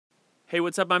Hey,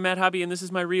 what's up? I'm Matt Hobby, and this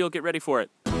is my reel. Get ready for it.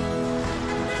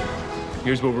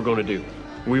 Here's what we're gonna do.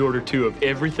 We order 2 of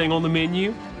everything on the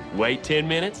menu, wait 10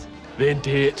 minutes, then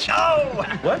ditch. Oh!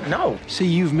 What? No. See,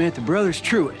 you've met the brothers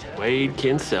Truitt. Wade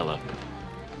Kinsella.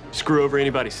 Screw over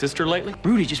anybody's sister lately?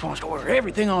 Rudy just wants to order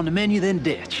everything on the menu, then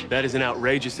ditch. That is an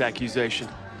outrageous accusation.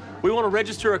 We want to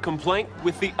register a complaint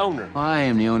with the owner. I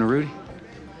am the owner, Rudy.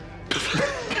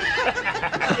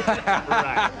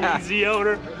 Right, he's the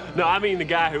owner. No, I mean the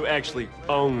guy who actually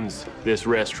owns this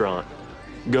restaurant.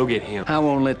 Go get him. I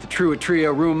won't let the Truitt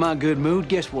trio ruin my good mood.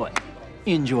 Guess what?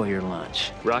 Enjoy your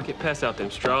lunch. Rocket, pass out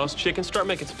them straws. Chicken, start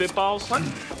making spitballs. What?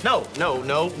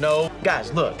 No.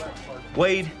 Guys, look.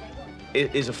 Wade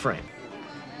is a friend.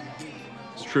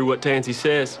 It's true what Tansy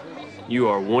says. You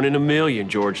are 1 in a million,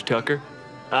 George Tucker.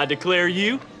 I declare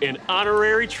you an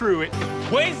honorary Truitt.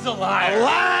 Wade's a liar.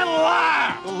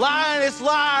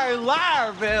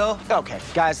 Liar, Bill. Okay,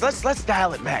 guys, let's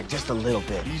dial it back just a little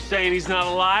bit. You saying he's not a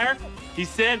liar? He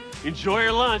said, enjoy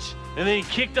your lunch, and then he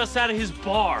kicked us out of his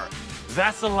bar.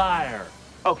 That's a liar.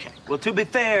 Okay, well, to be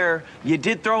fair, you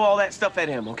did throw all that stuff at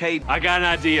him, okay? I got an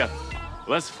idea.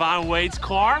 Let's find Wade's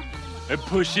car and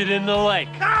push it in the lake.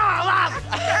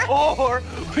 Or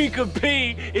we could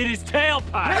pee in his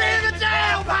tailpipe.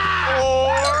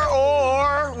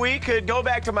 Or we could go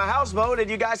back to my houseboat and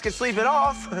you guys could sleep it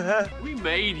off. We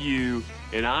made you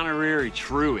an honorary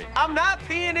Truitt. I'm not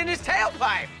peeing in his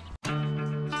tailpipe.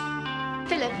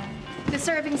 Philip, the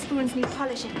serving spoons need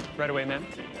polishing. Right away, ma'am.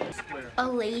 A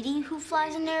lady who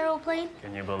flies an aeroplane?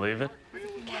 Can you believe it?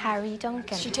 Carrie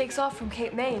Duncan. She takes off from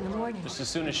Cape May in the morning. Just as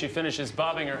soon as she finishes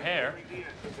bobbing her hair.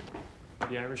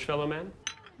 The Irish fellow, man?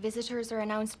 Visitors are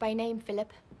announced by name,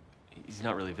 Philip. He's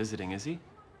not really visiting, is he?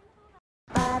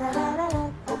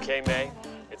 Okay, May,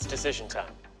 it's decision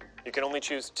time. You can only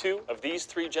choose 2 of these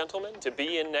 3 gentlemen to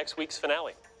be in next week's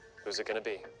finale. Who's it gonna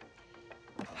be?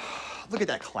 Look at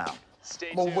that clown.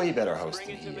 Stay I'm a tuned. way better host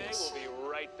Bring than it he to May. is. We'll be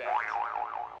right back.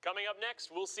 Coming up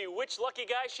next, we'll see which lucky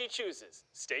guy she chooses.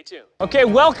 Stay tuned. Okay,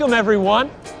 welcome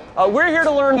everyone. We're here to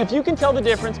learn if you can tell the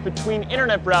difference between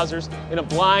internet browsers in a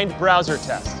blind browser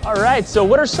test. All right, so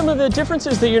what are some of the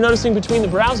differences that you're noticing between the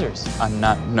browsers? I'm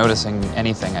not noticing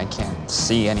anything. I can't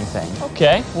see anything.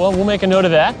 Okay, well, we'll make a note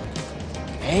of that.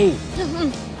 Hey,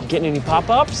 you getting any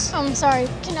pop-ups? I'm sorry.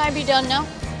 Can I be done now?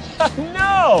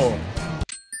 No!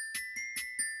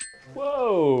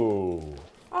 Whoa.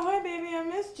 Oh, hi, baby. I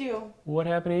missed you. What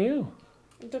happened to you?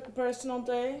 I took a personal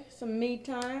day, some me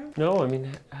time. No, I mean,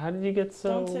 how did you get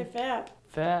so... Don't say fat.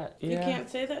 Fat, yeah. You can't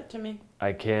say that to me.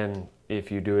 I can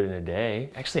if you do it in a day.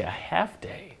 Actually, a half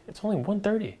day. It's only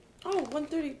 1:30. Oh,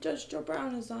 1:30, Judge Joe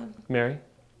Brown is on. Mary,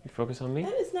 you focus on me?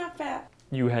 That is not fat.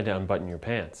 You had to unbutton your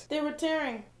pants. They were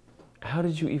tearing. How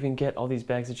did you even get all these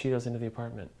bags of Cheetos into the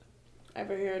apartment?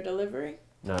 Ever hear a delivery?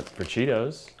 Not for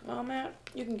Cheetos. Well, Matt,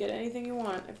 you can get anything you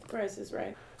want if the price is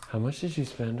right. How much did you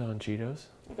spend on Cheetos?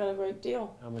 I got a great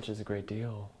deal. How much is a great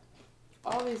deal?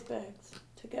 All these bags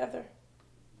together.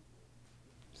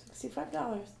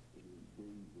 $65.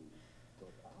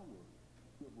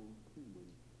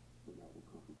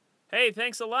 Hey,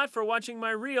 thanks a lot for watching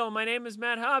my reel. My name is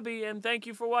Matt Hobby, and thank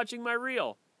you for watching my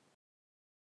reel.